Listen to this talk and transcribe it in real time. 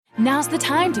Now's the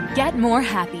time to get more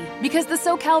happy because the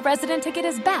SoCal resident ticket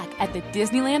is back at the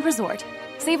Disneyland Resort.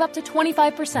 Save up to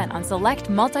 25% on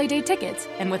select multi-day tickets,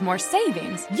 and with more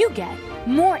savings, you get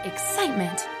more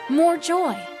excitement, more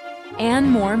joy,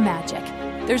 and more magic.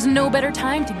 There's no better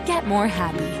time to get more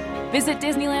happy. Visit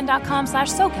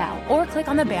Disneyland.com/SoCal or click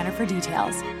on the banner for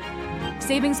details.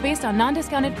 Savings based on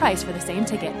non-discounted price for the same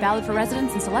ticket. Valid for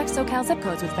residents in select SoCal zip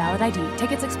codes with valid ID.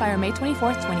 Tickets expire May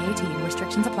 24th, 2018.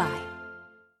 Restrictions apply.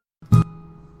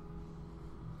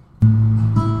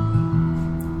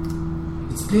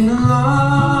 It's been a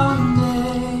long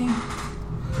day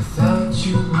without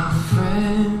you, my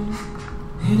friend.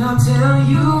 And I'll tell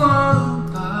you all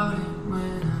about it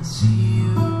when I see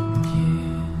you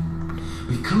again.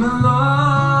 We've come a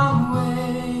long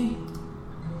way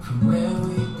from where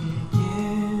we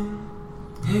began.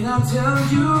 And I'll tell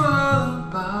you all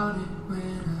about it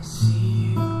when I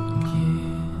see you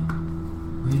again.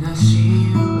 When I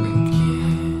see you again.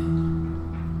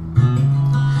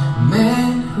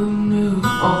 Man who knew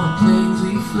all the planes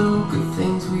we flew, good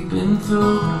things we've been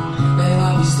through. That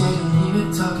I'll be standing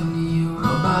here talking to you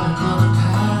about another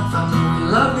path. I knew we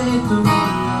loved it the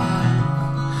wrong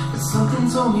life, but something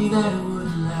told me that it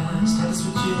wouldn't last. Had to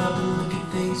switch it up and look at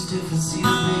things different, see the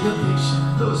bigger picture.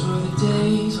 Those were the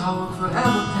days, all were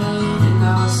forever paid, and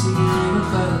now I see you in a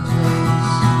better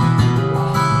place.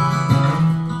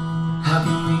 How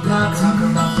can we not talk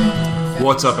about family?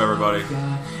 What's up, everybody?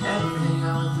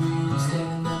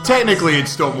 Technically,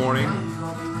 it's still morning.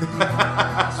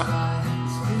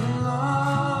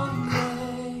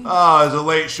 It's a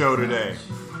late show today.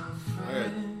 I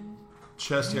got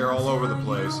chest hair all over the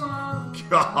place.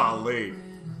 Golly.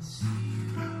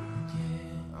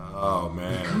 Oh,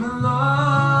 man.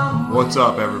 What's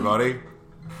up, everybody?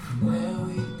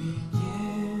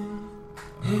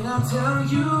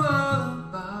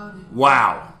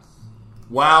 Wow.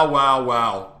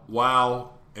 Wow.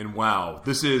 And wow.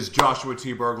 This is Joshua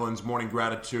T. Berglan's Morning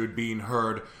Gratitude, being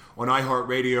heard on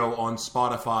iHeartRadio, on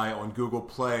Spotify, on Google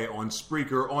Play, on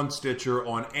Spreaker, on Stitcher,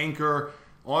 on Anchor,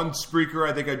 on Spreaker.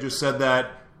 I think I just said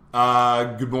that.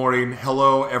 Good morning.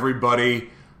 Hello, everybody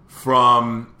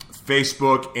from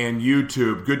Facebook and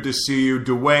YouTube. Good to see you.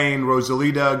 Dwayne,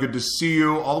 Rosalita, good to see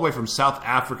you. All the way from South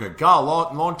Africa. God,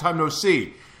 long time no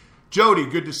see. Jody,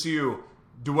 good to see you.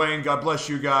 Dwayne, God bless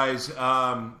you guys.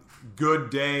 Good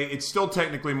day. It's still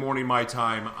technically morning my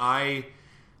time.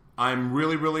 I'm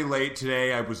really late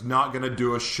today. I was not going to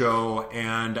do a show,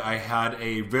 and I had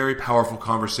a very powerful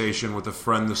conversation with a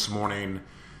friend this morning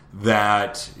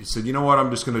that he said, you know what,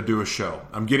 I'm just going to do a show.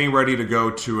 I'm getting ready to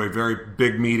go to a very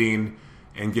big meeting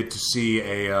and get to see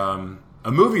a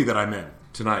movie that I'm in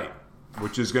tonight,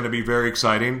 which is going to be very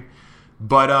exciting.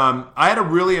 But I had a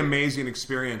really amazing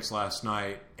experience last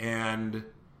night, and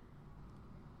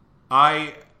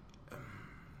I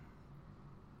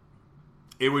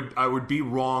would be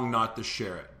wrong not to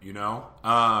share it, you know?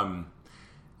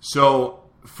 So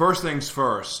first things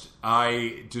first,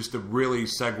 just to really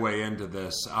segue into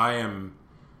this, I am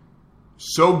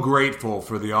so grateful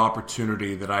for the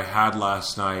opportunity that I had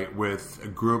last night with a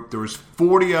group. There was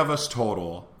 40 of us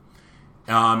total.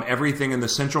 Everything in the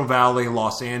Central Valley,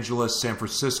 Los Angeles, San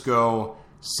Francisco,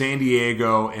 San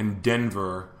Diego, and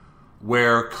Denver,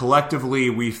 where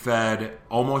collectively we fed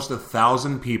almost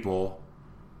 1,000 people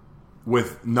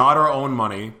with not our own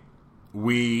money.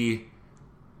 We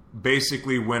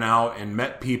basically went out and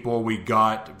met people. We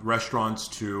got restaurants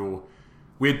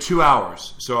we had 2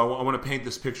 hours. So I want to paint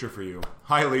this picture for you.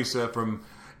 Hi, Lisa from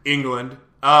England.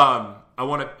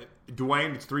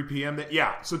 Dwayne, it's 3 p.m.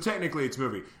 Yeah, so technically it's a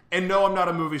movie. And no, I'm not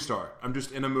a movie star. I'm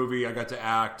just in a movie. I got to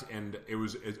act, and it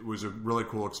was a really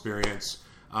cool experience.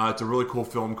 It's a really cool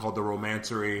film called The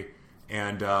Romancery,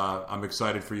 and I'm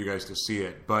excited for you guys to see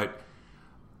it. But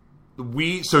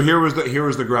here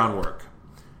was the groundwork.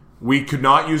 We could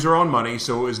not use our own money,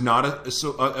 so it was not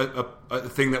a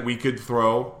thing that we could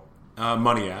throw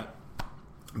money at.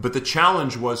 But the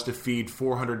challenge was to feed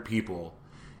 400 people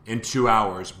in 2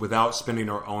 hours without spending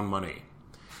our own money.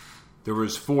 There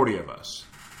was 40 of us.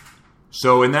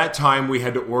 So in that time, we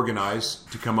had to organize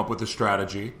to come up with a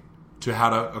strategy to how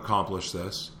to accomplish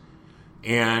this.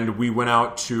 And we went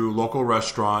out to local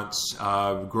restaurants,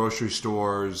 grocery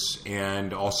stores,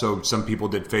 and also some people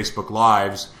did Facebook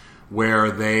Lives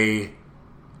where they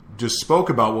just spoke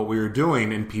about what we were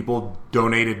doing, and people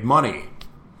donated money.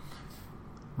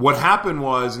 What happened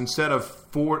was, instead of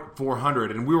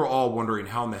 400, and we were all wondering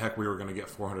how in the heck we were going to get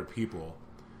 400 people,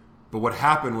 but what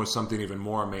happened was something even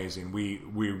more amazing. We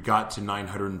got to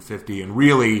 950, and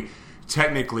really,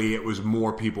 technically, it was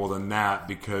more people than that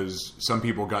because some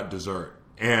people got dessert.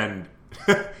 And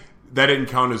that didn't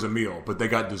count as a meal, but they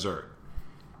got dessert.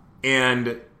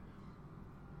 And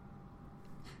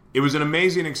it was an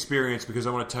amazing experience because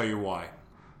I want to tell you why.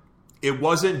 It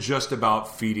wasn't just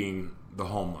about feeding the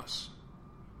homeless.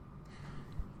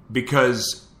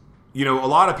 Because, a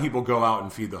lot of people go out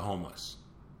and feed the homeless.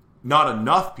 Not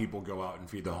enough people go out and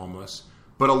feed the homeless,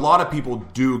 but a lot of people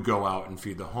do go out and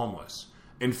feed the homeless.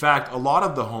 In fact, a lot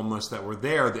of the homeless that were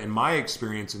there, in my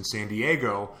experience in San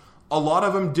Diego, a lot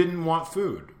of them didn't want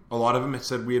food. A lot of them had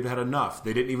said we had had enough.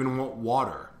 They didn't even want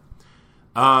water.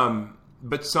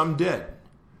 But some did.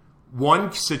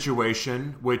 One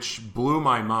situation which blew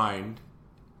my mind,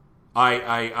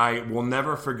 I will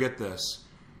never forget this.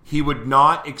 He would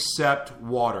not accept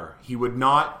water. He would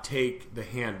not take the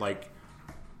hand, like,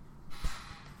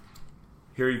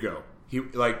 here you go. He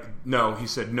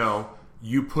said, no,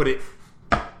 you put it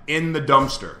in the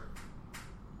dumpster.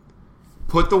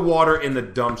 Put the water in the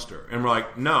dumpster. And we're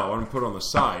like, no, I'm going to put it on the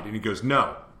side. And he goes,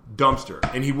 no, dumpster.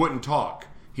 And he wouldn't talk.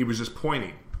 He was just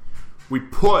pointing. We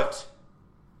put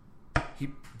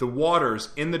the waters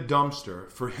in the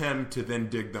dumpster for him to then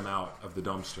dig them out of the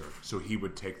dumpster so he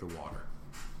would take the water.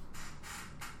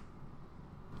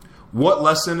 What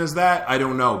lesson is that? I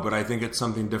don't know, but I think it's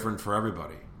something different for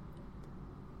everybody.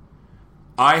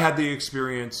 I had the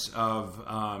experience of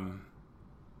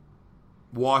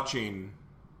watching.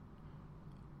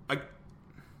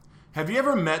 Have you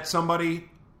ever met somebody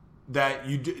that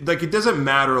it doesn't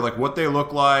matter what they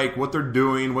look like, what they're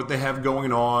doing, what they have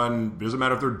going on, it doesn't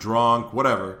matter if they're drunk,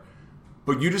 whatever,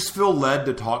 but you just feel led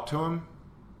to talk to them?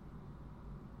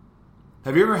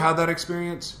 Have you ever had that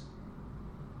experience?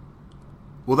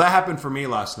 Well, that happened for me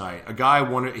last night. A guy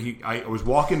I was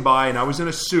walking by and I was in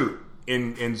a suit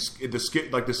in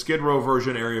the Skid Row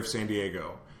version area of San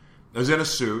Diego. I was in a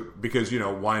suit because,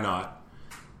 why not?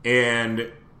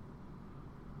 And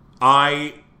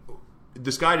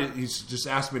this guy, he's just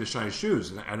asked me to shine his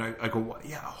shoes, and I go,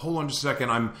 yeah, hold on just a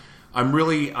second.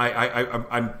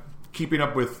 I'm keeping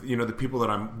up with the people that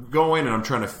I'm going, and I'm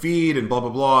trying to feed, and blah blah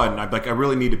blah, and I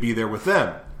really need to be there with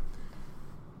them.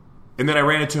 And then I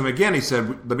ran into him again. He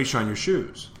said, "Let me shine your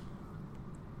shoes."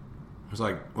 I was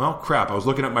like, "Well, crap." I was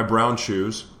looking at my brown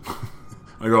shoes.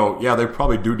 I go, "Yeah, they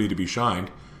probably do need to be shined."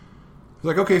 He's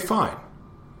like, "Okay, fine."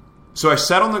 So I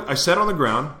sat on the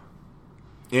ground.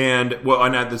 And, I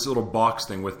had this little box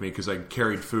thing with me because I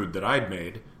carried food that I'd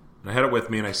made. And I had it with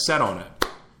me, and I sat on it.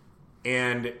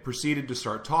 And proceeded to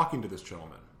start talking to this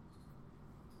gentleman.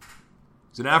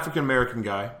 He's an African-American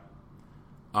guy.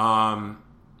 And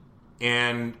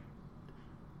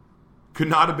could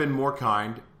not have been more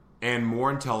kind and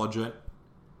more intelligent.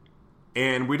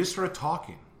 And we just started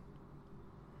talking.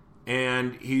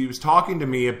 And he was talking to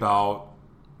me about,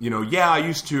 I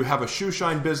used to have a shoe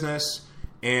shine business.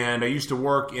 And I used to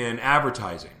work in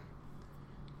advertising.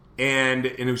 And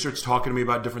he starts talking to me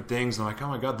about different things. And I'm like, oh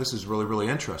my God, this is really, really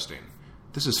interesting.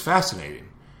 This is fascinating.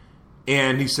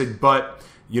 And he said, but,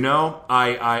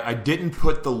 I didn't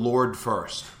put the Lord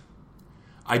first.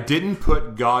 I didn't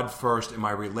put God first in my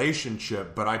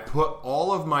relationship, but I put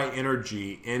all of my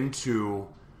energy into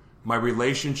my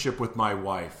relationship with my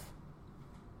wife.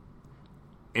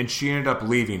 And she ended up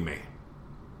leaving me.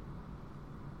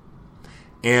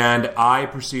 And I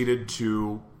proceeded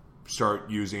to start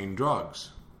using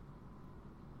drugs.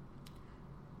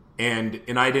 And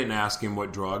I didn't ask him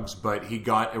what drugs, but he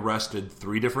got arrested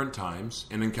 3 different times.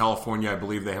 And in California, I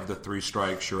believe they have the 3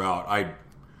 strikes, you're out.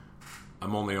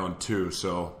 I'm only on 2,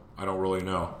 so I don't really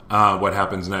know what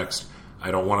happens next. I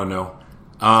don't want to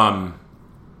know.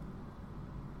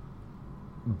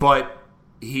 But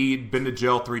he'd been to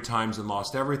jail 3 times and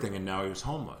lost everything, and now he was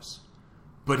homeless.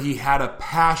 But he had a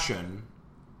passion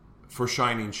for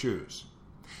shining shoes.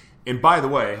 And by the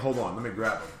way, hold on, let me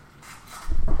grab it.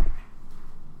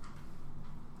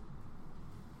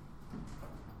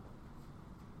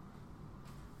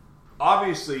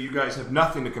 Obviously, you guys have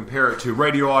nothing to compare it to.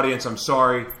 Radio audience, I'm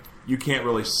sorry, you can't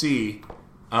really see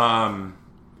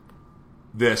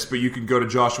this, but you can go to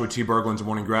Joshua T. Berglan's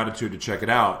Morning Gratitude to check it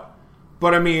out.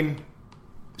 But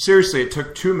seriously, it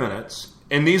took 2 minutes,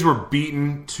 and these were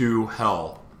beaten to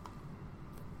hell.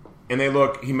 And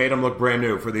he made them look brand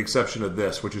new, for the exception of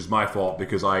this, which is my fault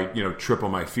because I, trip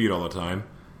on my feet all the time.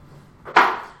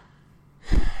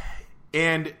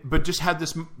 But just had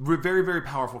this very, very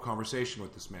powerful conversation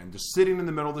with this man, just sitting in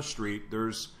the middle of the street.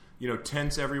 There's,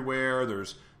 tents everywhere.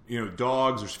 There's,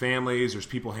 dogs. There's families. There's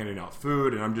people handing out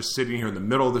food, and I'm just sitting here in the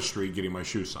middle of the street getting my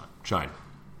shoes shined.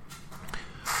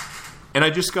 And I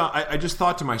just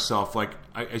thought to myself,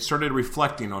 I started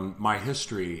reflecting on my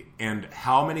history and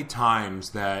how many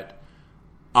times that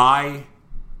I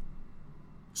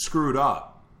screwed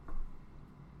up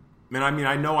And I mean,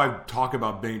 I know I talk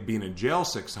about being in jail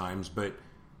 6 times, but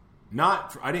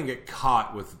I didn't get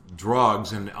caught with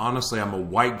drugs. And honestly, I'm a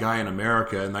white guy in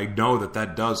America, and I know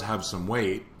that does have some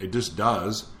weight. It just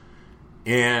does.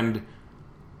 And,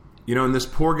 and this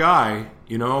poor guy,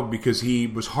 because he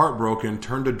was heartbroken,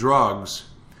 turned to drugs,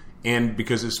 and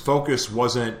because his focus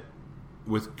wasn't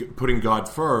with putting God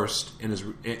first in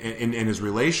his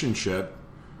relationship,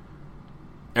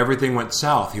 everything went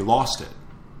south. He lost it.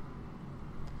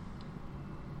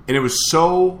 And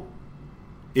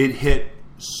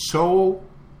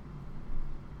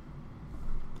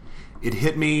it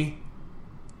hit me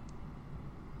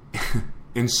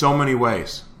in so many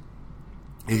ways.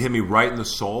 It hit me right in the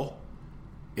soul.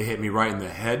 It hit me right in the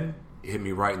head. It hit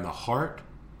me right in the heart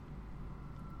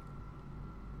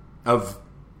of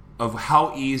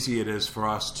how easy it is for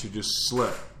us to just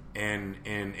slip and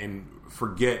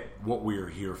forget what we are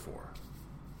here for.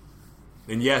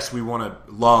 And yes, we want to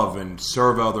love and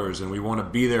serve others, and we want to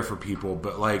be there for people.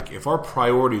 But like, if our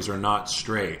priorities are not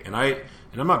straight, and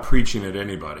I'm not preaching at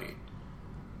anybody,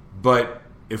 but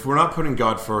if we're not putting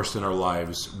God first in our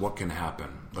lives, what can happen?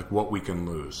 Like, what we can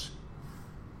lose?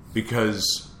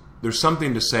 Because there's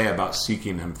something to say about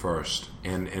seeking Him first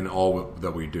in all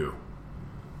that we do.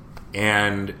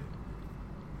 And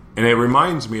it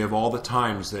reminds me of all the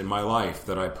times in my life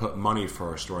that I put money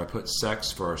first, or I put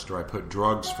sex first, or I put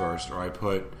drugs first, or I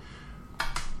put,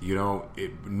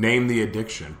 name the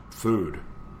addiction: food,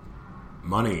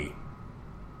 money,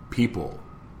 people.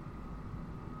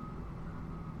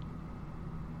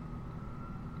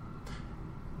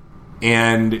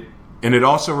 And it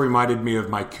also reminded me of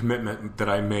my commitment that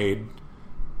I made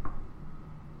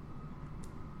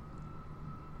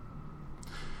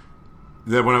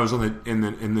that when I was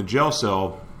in the jail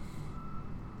cell,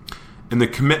 and the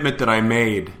commitment that I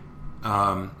made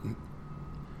that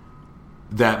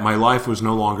my life was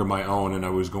no longer my own, and I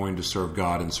was going to serve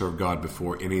God and serve God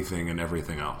before anything and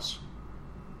everything else,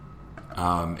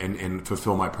 and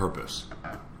fulfill my purpose.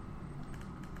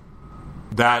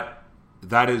 That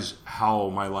is how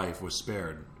my life was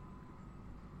spared.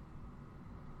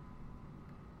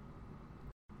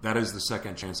 That is the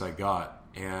second chance I got.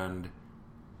 And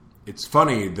it's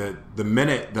funny that the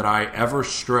minute that I ever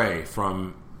stray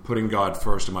from putting God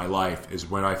first in my life is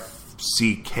when I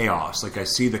see chaos. Like, I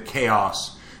see the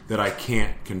chaos that I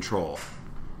can't control.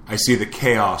 I see the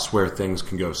chaos where things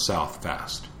can go south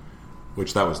fast,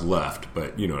 which that was left,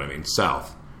 but you know what I mean,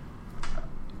 south.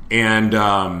 And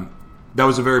that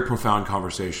was a very profound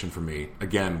conversation for me,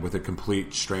 again, with a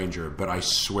complete stranger. But I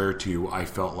swear to you, I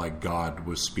felt like God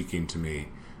was speaking to me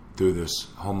through this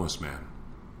homeless man.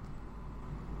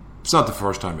 It's not the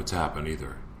first time it's happened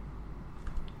either.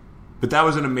 But that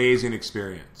was an amazing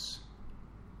experience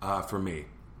for me.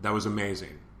 That was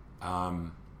amazing.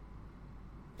 And,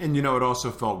 it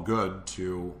also felt good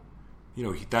to,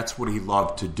 that's what he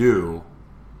loved to do.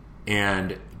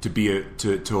 And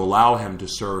to allow him to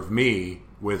serve me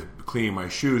with cleaning my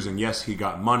shoes. And yes, he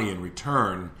got money in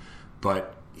return,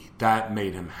 but that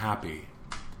made him happy.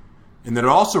 And then it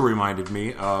also reminded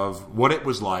me of what it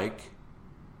was like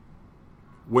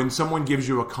when someone gives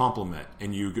you a compliment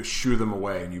and you shoo them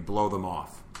away and you blow them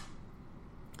off.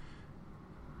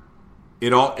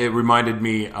 It reminded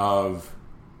me of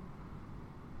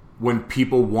when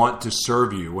people want to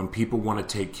serve you, when people want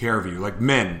to take care of you. Like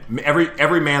men,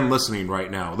 every man listening right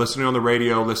now, listening on the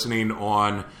radio, listening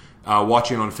on,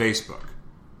 watching on Facebook.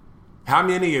 How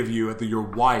many of you, your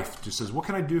wife just says, "What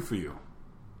can I do for you?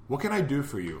 What can I do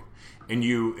for you?" And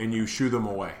you shoo them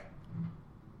away.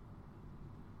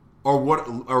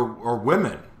 Or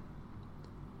women,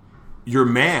 your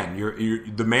man,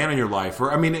 the man in your life,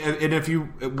 or and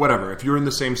if you're in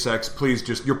the same sex, please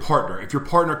just your partner. If your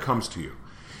partner comes to you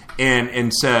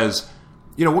and says,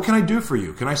 "What can I do for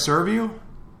you? Can I serve you?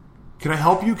 Can I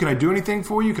help you? Can I do anything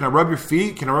for you? Can I rub your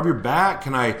feet? Can I rub your back?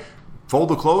 Can I fold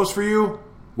the clothes for you?"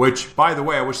 Which, by the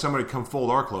way, I wish somebody would come fold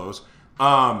our clothes.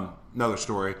 Another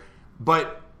story.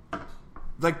 But,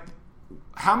 like,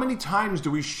 how many times do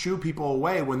we shoo people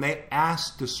away when they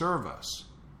ask to serve us?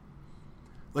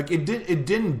 Like, it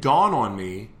didn't dawn on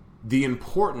me the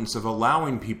importance of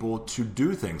allowing people to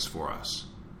do things for us.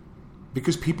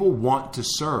 Because people want to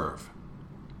serve.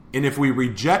 And if we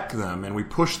reject them and we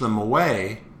push them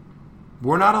away,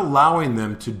 we're not allowing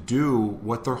them to do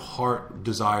what their heart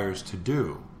desires to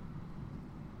do.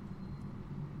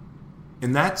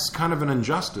 And that's kind of an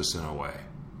injustice in a way.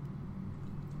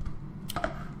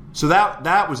 So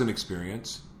that was an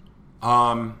experience.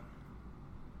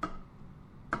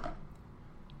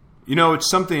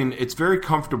 It's very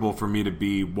comfortable for me to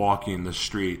be walking the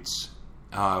streets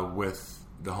with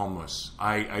the homeless.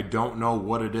 I don't know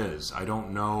what it is. I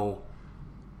don't know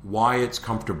why it's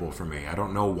comfortable for me. I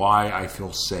don't know why I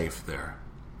feel safe there.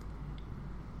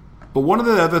 But one of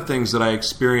the other things that I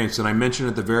experienced, and I mentioned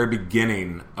at the very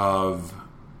beginning of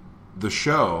the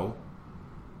show,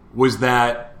 was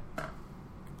that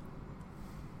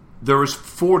there was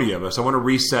 40 of us. I want to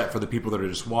reset for the people that are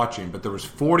just watching, but there was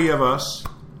 40 of us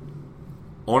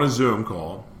on a Zoom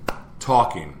call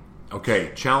talking.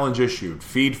 Okay, challenge issued.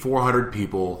 Feed 400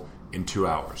 people in 2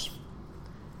 hours.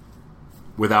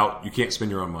 You can't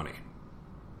spend your own money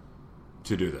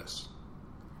to do this.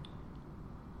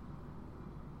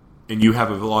 And you have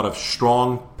a lot of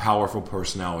strong, powerful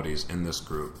personalities in this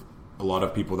group. A lot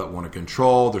of people that want to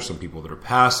control. There's some people that are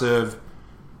passive.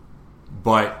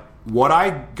 But what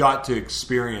I got to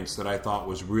experience that I thought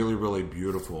was really, really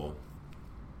beautiful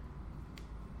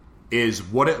is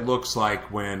what it looks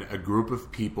like when a group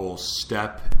of people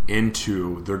step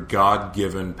into their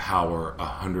God-given power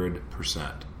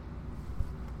 100%.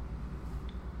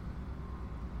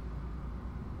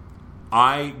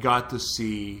 I got to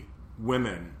see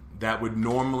women that would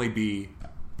normally be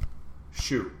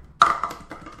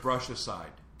brushed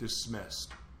aside,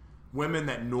 dismissed. Women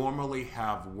that normally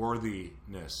have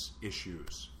worthiness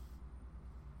issues.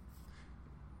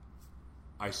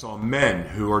 I saw men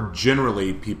who are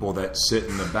generally people that sit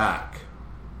in the back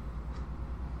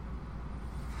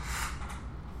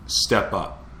step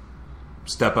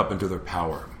up into their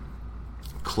power,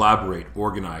 collaborate,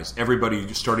 organize.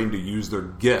 Everybody starting to use their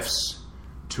gifts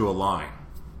to align.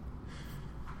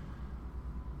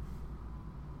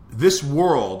 This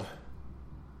world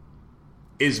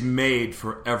is made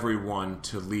for everyone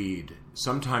to lead.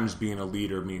 Sometimes being a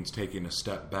leader means taking a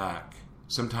step back.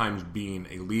 Sometimes being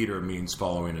a leader means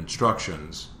following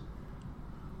instructions.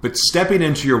 But stepping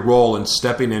into your role and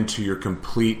stepping into your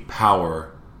complete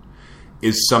power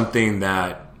is something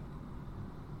that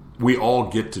we all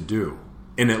get to do.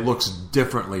 And it looks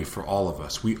differently for all of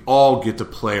us. We all get to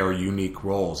play our unique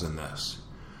roles in this.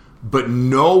 But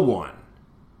no one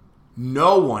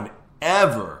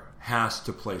ever has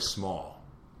to play small.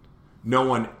 No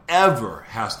one ever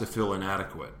has to feel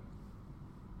inadequate.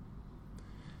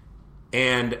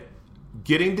 And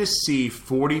getting to see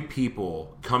 40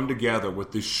 people come together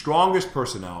with the strongest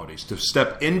personalities to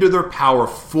step into their power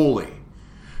fully,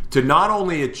 to not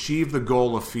only achieve the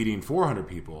goal of feeding 400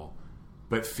 people,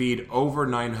 but feed over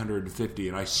 950.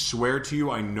 And I swear to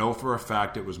you, I know for a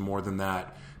fact it was more than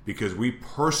that, because we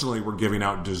personally were giving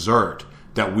out dessert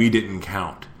that we didn't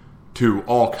count to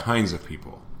all kinds of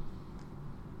people.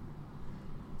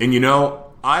 And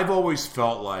I've always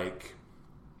felt like,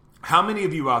 how many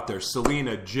of you out there,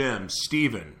 Selena, Jim,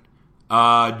 Steven,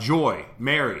 Joy,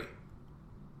 Mary,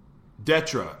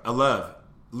 Detra, Alev,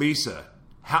 Lisa,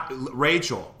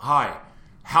 Rachel, hi.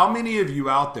 How many of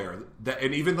you out there,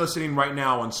 and even listening right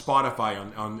now on Spotify,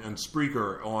 on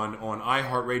Spreaker, on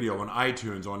iHeartRadio, on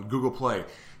iTunes, on Google Play,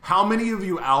 how many of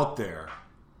you out there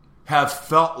have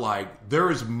felt like there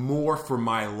is more for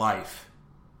my life?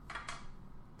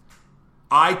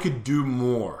 I could do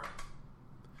more.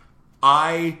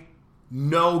 I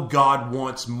know God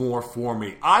wants more for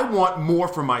me. I want more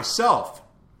for myself.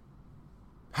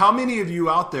 How many of you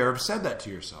out there have said that to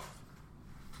yourself?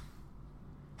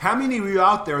 How many of you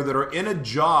out there that are in a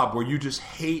job where you just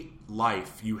hate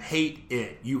life? You hate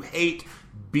it. You hate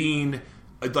being,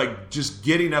 like, just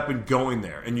getting up and going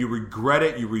there. And you regret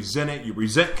it. You resent it. You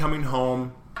resent coming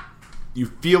home. You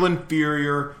feel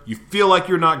inferior. You feel like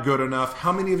you're not good enough.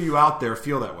 How many of you out there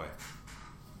feel that way?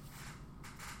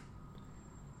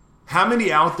 How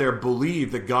many out there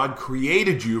believe that God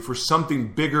created you for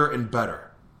something bigger and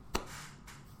better?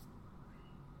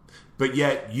 But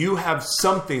yet you have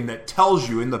something that tells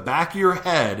you in the back of your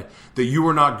head that you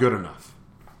are not good enough.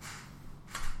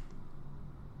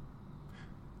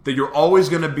 That you're always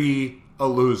going to be a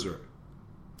loser.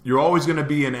 You're always going to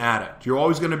be an addict. You're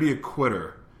always going to be a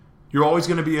quitter. You're always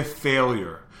going to be a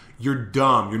failure. You're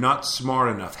dumb. You're not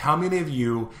smart enough. How many of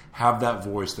you have that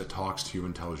voice that talks to you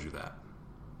and tells you that?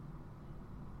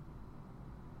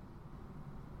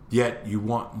 Yet you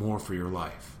want more for your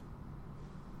life.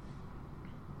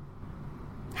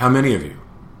 How many of you?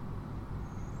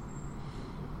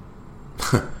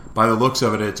 By the looks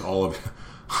of it, it's all of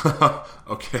you.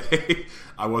 Okay.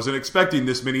 I wasn't expecting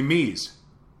this many me's.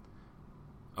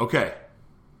 Okay.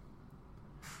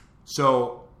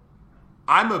 So,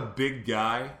 I'm a big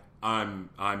guy. I'm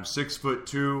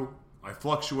 6'2". I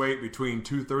fluctuate between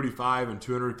 235 and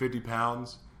 250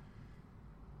 pounds.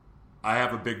 I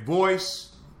have a big voice.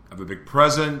 I have a big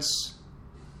presence.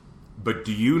 But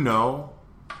do you know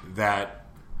that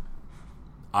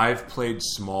I've played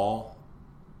small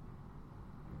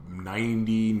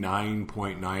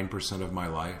 99.9% of my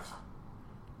life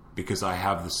because I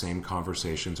have the same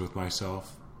conversations with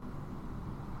myself.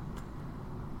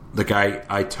 Like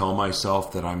I tell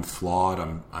myself that I'm flawed,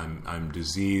 I'm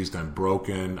diseased, I'm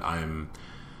broken, I'm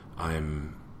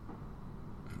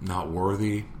not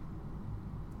worthy,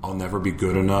 I'll never be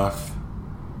good enough.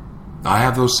 I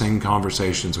have those same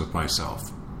conversations with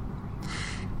myself.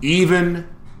 Even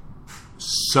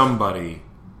somebody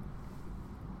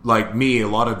like me, a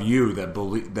lot of you that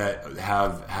believe, that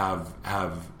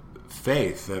have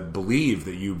faith, that believe,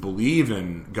 that you believe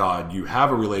in God, you have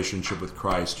a relationship with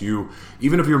Christ, you,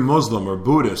 even if you're Muslim or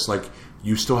Buddhist, like,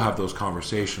 you still have those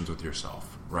conversations with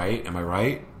yourself, right? Am I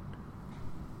right?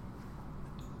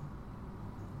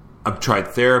 I've tried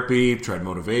therapy, I've tried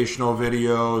motivational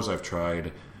videos, I've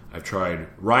tried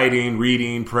writing,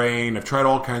 reading, praying, I've tried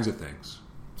all kinds of things.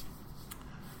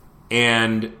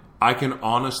 And I can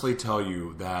honestly tell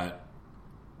you that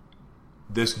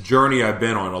this journey I've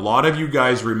been on, a lot of you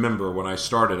guys remember when I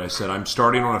started, I said I'm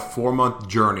starting on a 4-month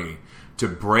journey to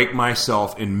break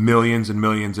myself in millions and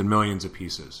millions and millions of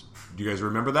pieces. Do you guys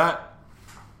remember that?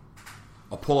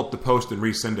 I'll pull up the post and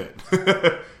resend it.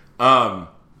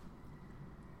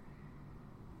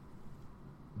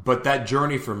 But that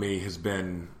journey for me has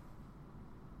been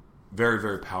very,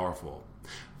 very powerful.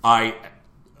 I,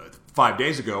 5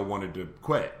 days ago, wanted to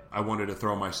quit. I wanted to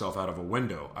throw myself out of a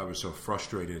window. I was so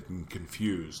frustrated and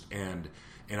confused. And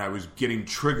I was getting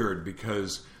triggered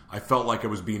because I felt like I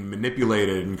was being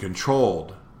manipulated and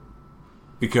controlled.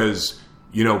 Because,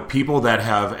 you know, people that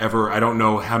have ever, I don't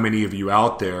know how many of you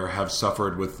out there have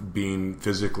suffered with being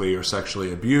physically or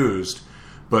sexually abused,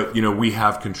 but, you know, we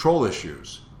have control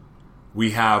issues.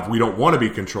 We don't want to be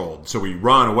controlled, so we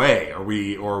run away,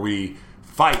 or we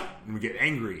fight and we get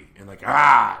angry and like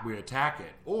we attack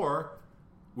it. Or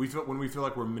when we feel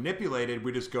like we're manipulated,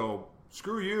 we just go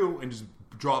screw you and just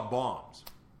drop bombs.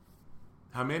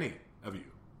 How many of you?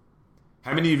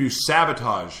 How many of you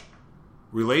sabotage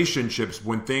relationships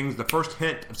when the first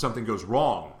hint of something goes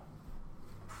wrong?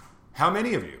 How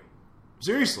many of you?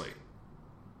 Seriously.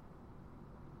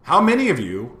 How many of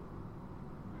you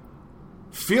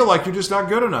feel like you're just not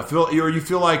good enough? Or you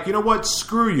feel like, you know what,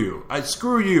 screw you.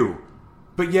 Screw you.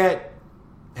 But yet,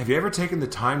 have you ever taken the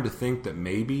time to think that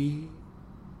maybe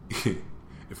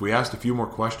if we asked a few more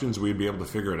questions, we'd be able to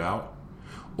figure it out?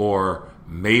 Or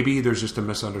maybe there's just a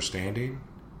misunderstanding?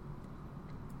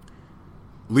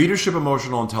 Leadership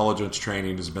emotional intelligence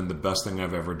training has been the best thing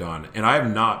I've ever done. And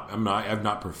I've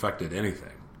not perfected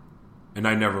anything. And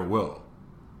I never will.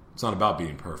 It's not about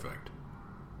being perfect.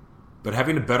 But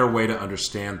having a better way to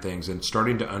understand things and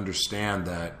starting to understand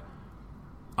that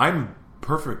I'm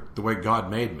perfect the way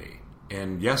God made me.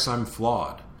 And yes, I'm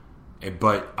flawed.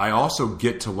 But I also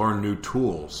get to learn new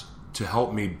tools to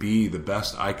help me be the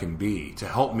best I can be, to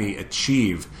help me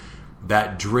achieve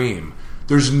that dream.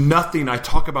 There's nothing, I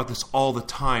talk about this all the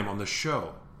time on the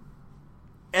show.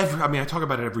 I talk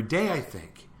about it every day, I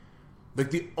think.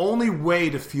 Like, the only way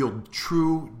to feel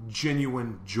true,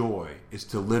 genuine joy is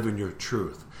to live in your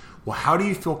truth. Well, how do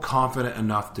you feel confident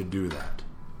enough to do that?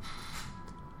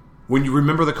 When you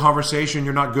remember the conversation,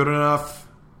 you're not good enough.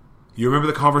 You remember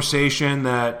the conversation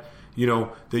that, you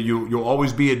know, that you'll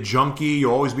always be a junkie,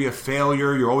 you'll always be a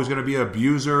failure, you're always going to be an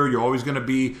abuser, you're not going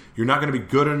to be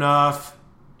good enough.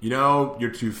 You know,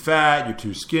 you're too fat, you're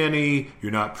too skinny,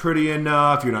 you're not pretty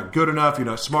enough, you're not good enough, you're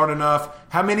not smart enough.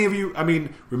 How many of you,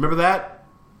 remember that?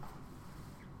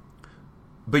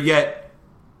 But yet,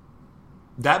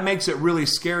 that makes it really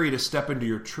scary to step into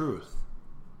your truth.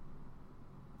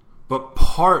 But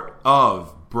part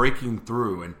of breaking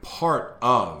through and part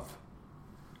of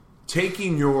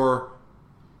taking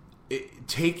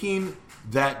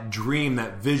that dream,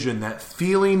 that vision, that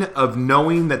feeling of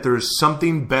knowing that there's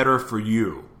something better for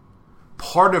you,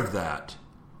 part of that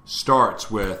starts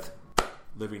with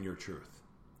living your truth,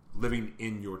 living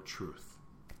in your truth.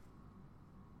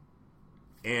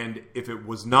 And if it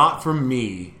was not for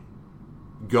me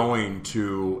going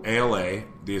to ALA,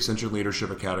 the Ascension Leadership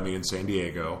Academy in San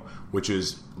Diego, which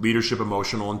is leadership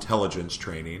emotional intelligence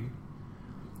training,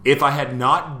 if I had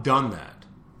not done that,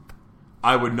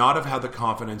 I would not have had the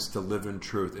confidence to live in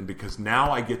truth. And because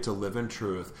now I get to live in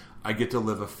truth, I get to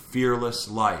live a fearless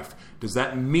life. Does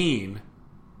that mean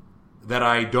that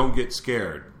I don't get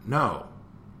scared? No.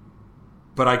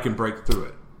 But I can break through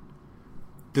it.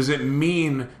 Does it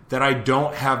mean that I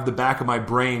don't have the back of my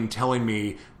brain telling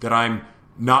me that I'm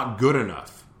not good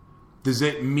enough? Does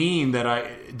it mean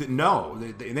that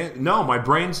no, my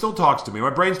brain still talks to me.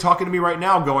 My brain's talking to me right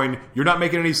now going, you're not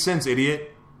making any sense, idiot.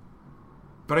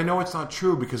 But I know it's not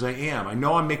true because I am. I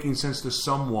know I'm making sense to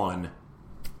someone.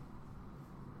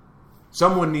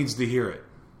 Someone needs to hear it.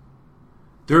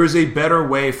 There is a better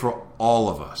way for all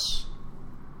of us.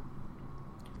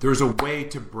 There is a way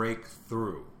to break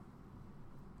through.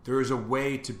 There is a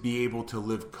way to be able to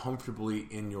live comfortably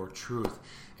in your truth.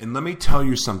 And let me tell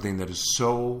you something that is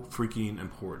so freaking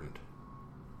important.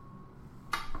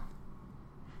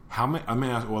 Let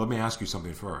me ask you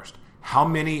something first. How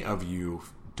many of you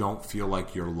don't feel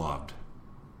like you're loved?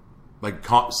 Like,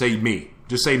 say me.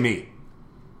 Just say me.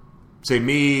 Say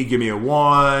me, give me a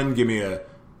 1, give me a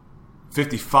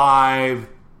 55,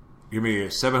 give me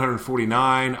a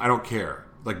 749. I don't care.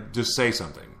 Like, just say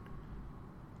something.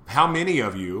 How many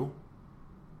of you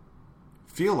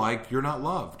feel like you're not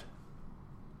loved?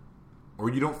 Or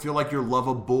you don't feel like you're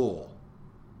lovable?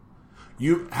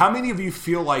 How many of you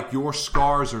feel like your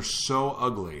scars are so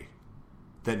ugly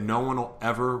that no one will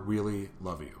ever really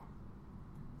love you?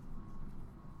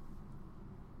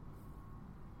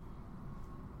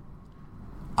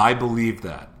 I believe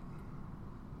that.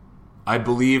 I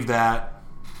believe that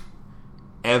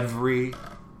every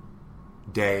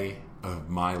day of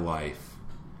my life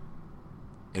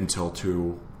until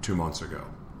two months ago.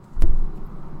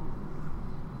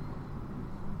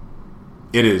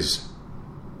 It is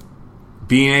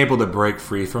being able to break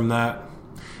free from that,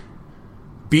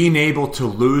 being able to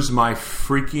lose my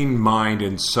freaking mind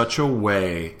in such a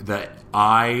way that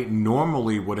I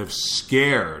normally would have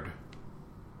scared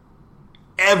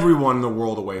everyone in the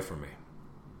world away from me.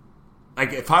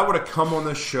 Like, if I would have come on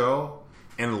this show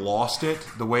and lost it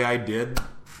the way I did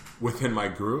within my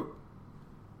group,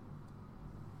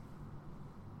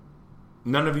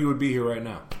 none of you would be here right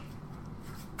now.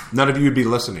 None of you would be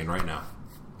listening right now.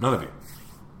 None of you.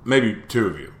 Maybe 2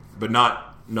 of you, but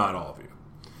not all of you.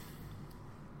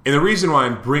 And the reason why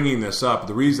I'm bringing this up,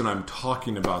 the reason I'm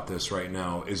talking about this right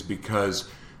now is because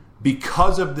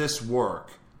of this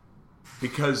work,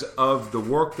 because of the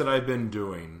work that I've been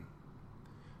doing,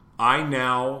 I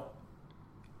now,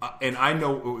 and I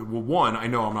know, well, one, I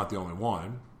know I'm not the only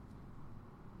one,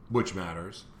 which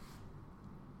matters.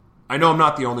 I know I'm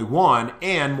not the only one,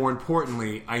 and more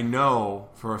importantly, I know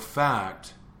for a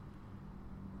fact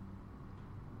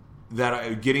that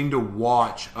I'm getting to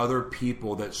watch other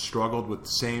people that struggled with the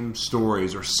same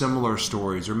stories or similar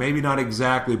stories, or maybe not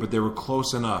exactly, but they were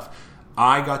close enough.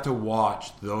 I got to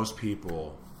watch those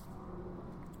people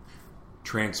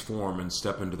transform and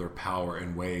step into their power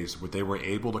in ways where they were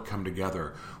able to come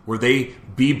together, where they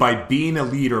by being a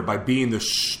leader, by being the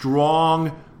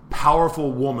strong,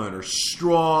 powerful woman or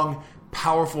strong,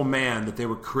 powerful man that they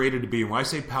were created to be. And when I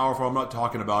say powerful, I'm not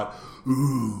talking about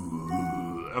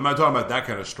I'm not talking about that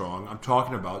kind of strong. I'm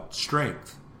talking about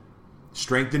strength.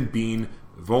 Strength in being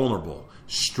vulnerable.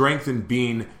 Strength in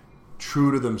being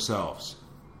true to themselves.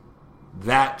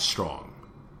 That strong.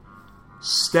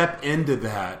 Step into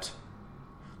that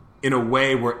in a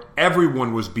way where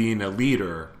everyone was being a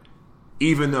leader,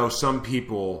 even though some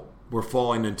people were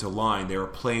falling into line. They were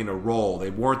playing a role.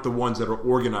 They weren't the ones that were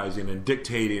organizing and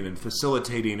dictating and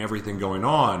facilitating everything going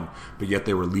on, but yet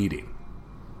they were leading.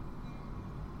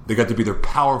 They got to be their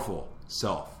powerful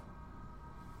self.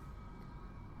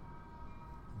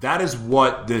 That is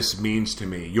what this means to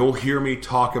me. You'll hear me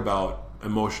talk about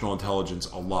emotional intelligence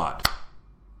a lot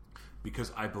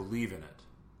because I believe in it.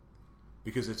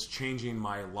 Because it's changing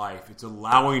my life. It's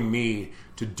allowing me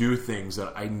to do things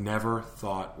that I never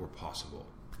thought were possible.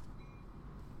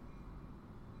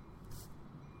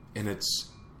 And it's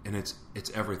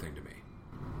everything to me.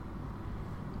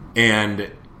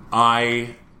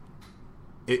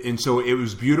 And so it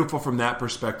was beautiful from that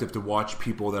perspective to watch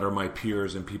people that are my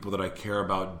peers and people that I care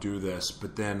about do this,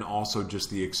 but then also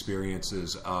just the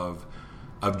experiences of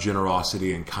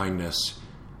generosity and kindness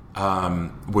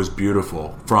was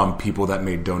beautiful, from people that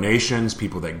made donations,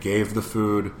 people that gave the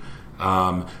food,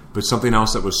 but something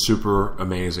else that was super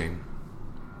amazing.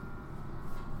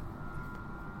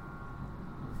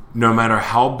 No matter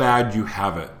how bad you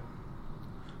have it,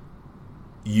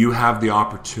 you have the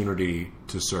opportunity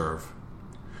to serve.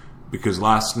 Because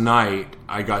last night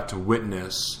I got to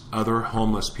witness other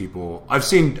homeless people. I've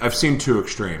seen 2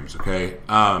 extremes, okay?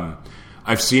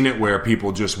 I've seen it where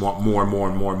people just want more and more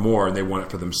and more and more, and they want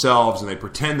it for themselves, and they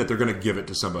pretend that they're going to give it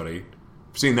to somebody.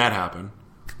 I've seen that happen.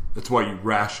 That's why you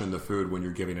ration the food when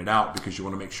you're giving it out, because you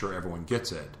want to make sure everyone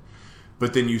gets it.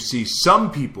 But then you see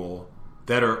some people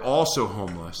that are also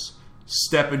homeless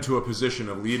step into a position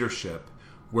of leadership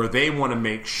where they want to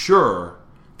make sure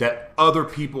that other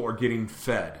people are getting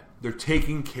fed. They're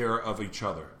taking care of each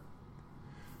other.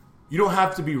 You don't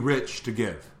have to be rich to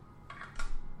give.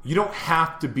 You don't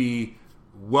have to be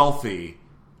wealthy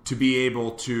to be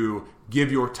able to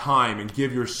give your time and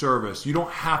give your service. You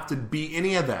don't have to be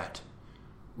any of that.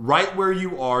 right where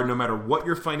you are, no matter what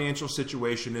your financial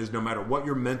situation is, no matter what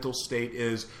your mental state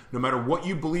is, no matter what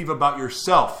you believe about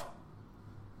yourself,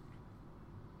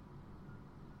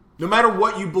 no matter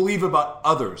what you believe about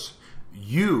others,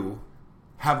 you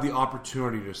have the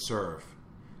opportunity to serve.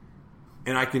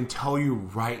 And I can tell you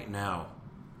right now,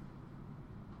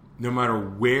 no matter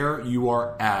where you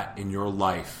are at in your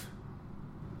life,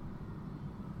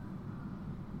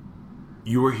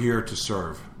 you are here to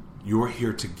serve. You are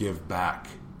here to give back.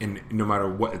 And no matter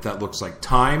what, if that looks like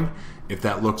time, if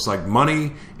that looks like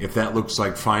money, if that looks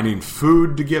like finding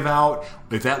food to give out,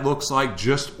 if that looks like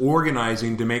just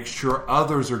organizing to make sure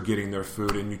others are getting their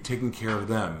food and you taking care of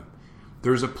them,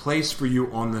 there's a place for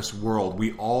you on this world.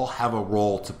 We all have a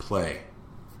role to play.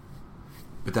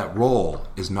 But that role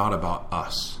is not about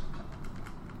us.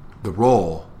 The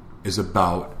role is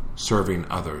about serving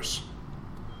others.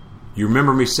 You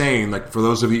remember me saying, like, for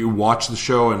those of you who watch the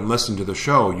show and listen to the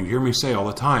show, you hear me say all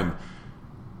the time,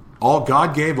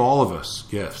 God gave all of us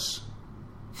gifts.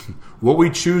 What we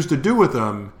choose to do with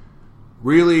them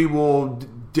really will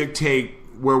dictate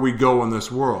where we go in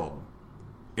this world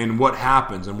and what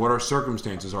happens and what our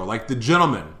circumstances are. Like the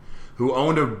gentleman who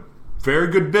owned a very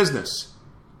good business,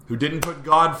 who didn't put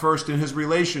God first in his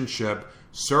relationship,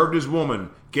 served his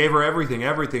woman, gave her everything.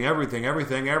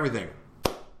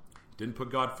 Didn't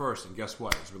put God first, and guess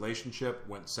what? His relationship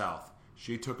went south.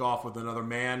 She took off with another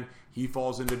man. He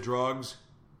falls into drugs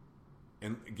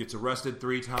and gets arrested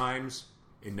 3 times,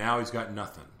 and now he's got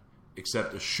nothing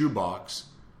except a shoebox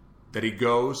that he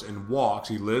goes and walks.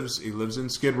 He lives in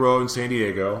Skid Row in San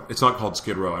Diego. It's not called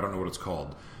Skid Row. I don't know what it's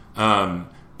called.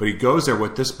 But he goes there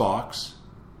with this box,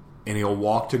 and he'll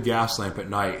walk to Gaslamp at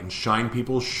night and shine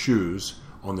people's shoes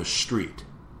on the street.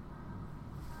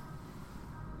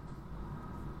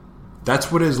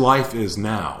 That's what his life is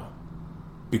now,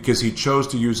 because he chose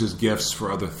to use his gifts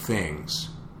for other things.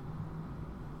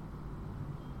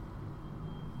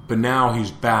 But now he's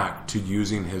back to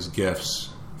using his gifts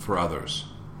for others.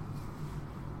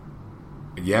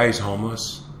 Yeah, he's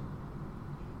homeless,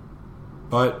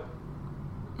 but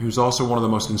he was also one of the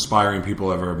most inspiring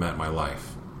people I've ever met in my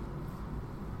life.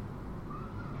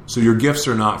 So your gifts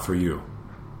are not for you.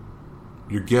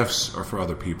 Your gifts are for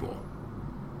other people.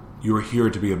 You are here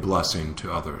to be a blessing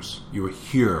to others. You are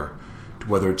here,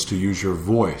 whether it's to use your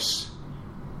voice,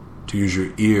 to use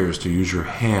your ears, to use your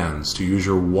hands, to use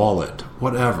your wallet,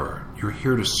 whatever. You're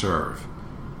here to serve.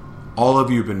 All of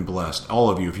you have been blessed.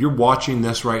 All of you. If you're watching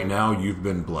this right now, you've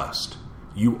been blessed.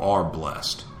 You are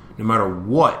blessed. No matter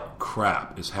what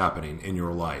crap is happening in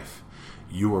your life,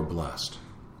 you are blessed.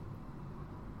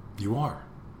 You are.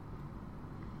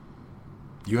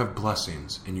 You have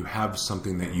blessings, and you have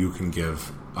something that you can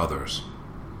give others.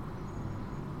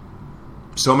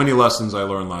 So many lessons I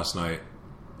learned last night.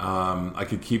 I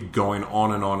could keep going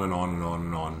on and on and on and on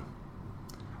and on.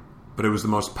 But it was the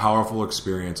most powerful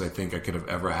experience I think I could have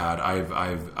ever had.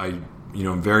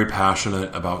 I'm very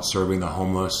passionate about serving the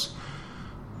homeless.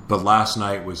 But last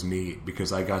night was neat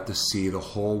because I got to see the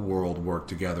whole world work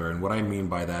together. And what I mean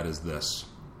by that is this.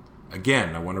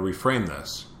 Again, I want to reframe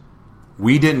this.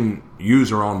 We didn't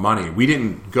use our own money. We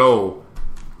didn't go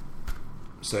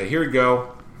say, here we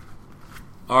go.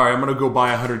 All right, I'm going to go buy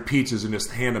 100 pizzas and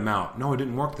just hand them out. No, it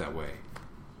didn't work that way.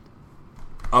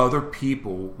 Other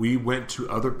people, we went to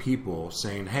other people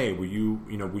saying, hey, will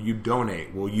you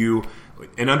donate? Will you,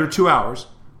 in under 2 hours,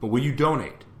 but will you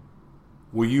donate?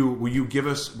 Will you give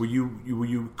us, will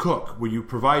you cook? Will you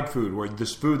provide food? Or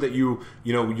this food that you're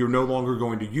no longer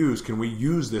going to use, can we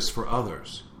use this for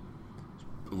others?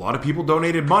 A lot of people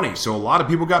donated money, so a lot of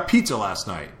people got pizza last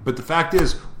night. But the fact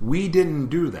is, we didn't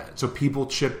do that. So people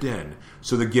chipped in.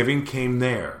 So the giving came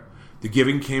there. The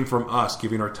giving came from us,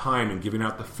 giving our time and giving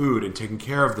out the food and taking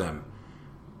care of them.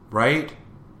 Right?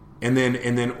 And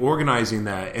then organizing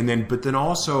that. But then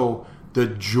also the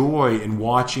joy in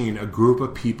watching a group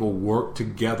of people work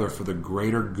together for the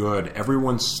greater good.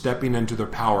 Everyone stepping into their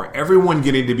power. Everyone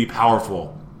getting to be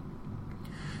powerful.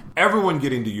 Everyone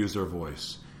getting to use their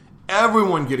voice.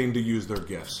 Everyone getting to use their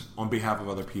gifts on behalf of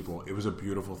other people. It was a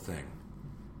beautiful thing.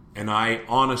 And I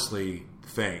honestly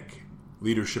thank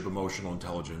Leadership Emotional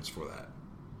Intelligence for that.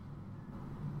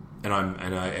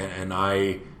 And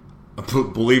I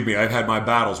believe me, I've had my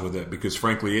battles with it because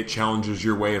frankly it challenges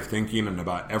your way of thinking in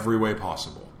about every way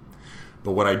possible.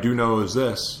 But what I do know is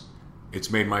this,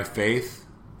 it's made my faith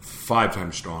 5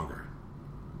 times stronger.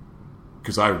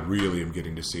 Because I really am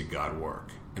getting to see God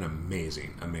work in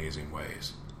amazing, amazing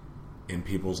ways. In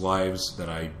people's lives that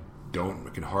I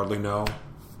can hardly know,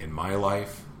 in my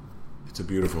life. It's a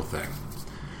beautiful thing.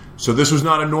 So this was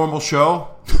not a normal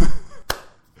show,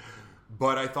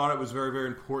 but I thought it was very, very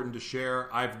important to share.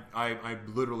 I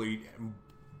literally am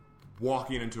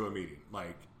walking into a meeting,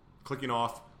 like clicking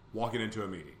off, walking into a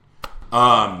meeting.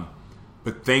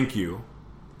 But thank you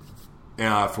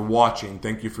for watching.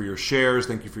 Thank you for your shares.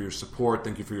 Thank you for your support.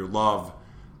 Thank you for your love.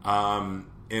 And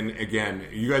again,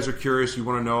 you guys are curious. You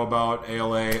want to know about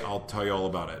ALA? I'll tell you all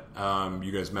about it.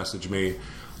 You guys message me.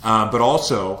 But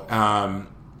also, I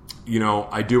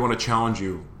do want to challenge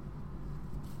you.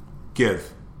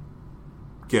 Give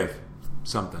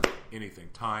something, anything,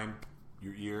 time,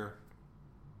 your ear,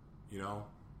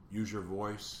 use your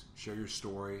voice, share your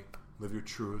story, live your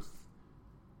truth.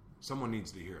 Someone needs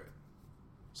to hear it.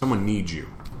 Someone needs you.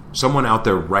 Someone out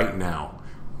there right now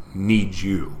needs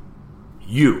you.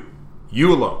 You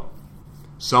alone.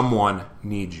 Someone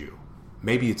needs you.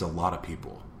 Maybe it's a lot of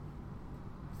people.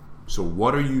 So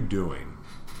what are you doing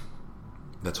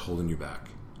that's holding you back?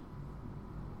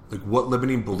 Like, what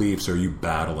limiting beliefs are you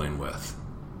battling with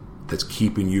that's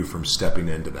keeping you from stepping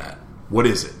into that? What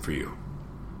is it for you?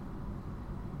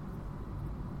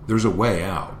 There's a way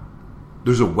out.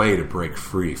 There's a way to break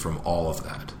free from all of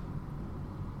that.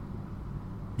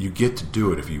 You get to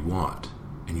do it if you want,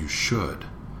 and you should,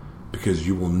 because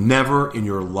you will never in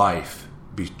your life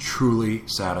be truly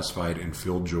satisfied and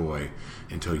feel joy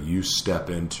until you step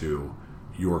into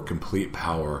your complete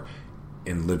power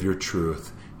and live your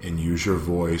truth and use your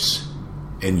voice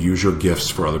and use your gifts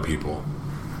for other people.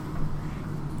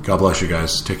 God bless you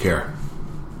guys. Take care.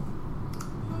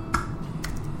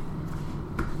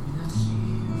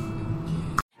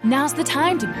 Now's the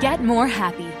time to get more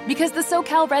happy because the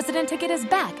SoCal resident ticket is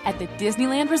back at the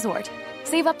Disneyland Resort.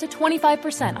 Save up to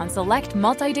 25% on select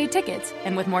multi-day tickets,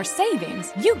 and with more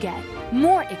savings, you get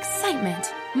more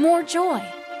excitement, more joy,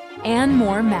 and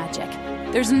more magic.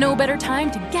 There's no better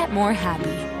time to get more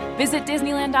happy. Visit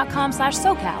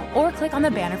Disneyland.com/SoCal or click on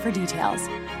the banner for details.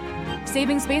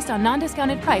 Savings based on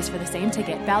non-discounted price for the same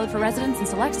ticket. Valid for residents in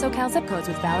select SoCal zip codes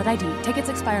with valid ID. Tickets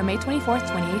expire May 24th,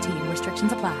 2018.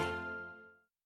 Restrictions apply.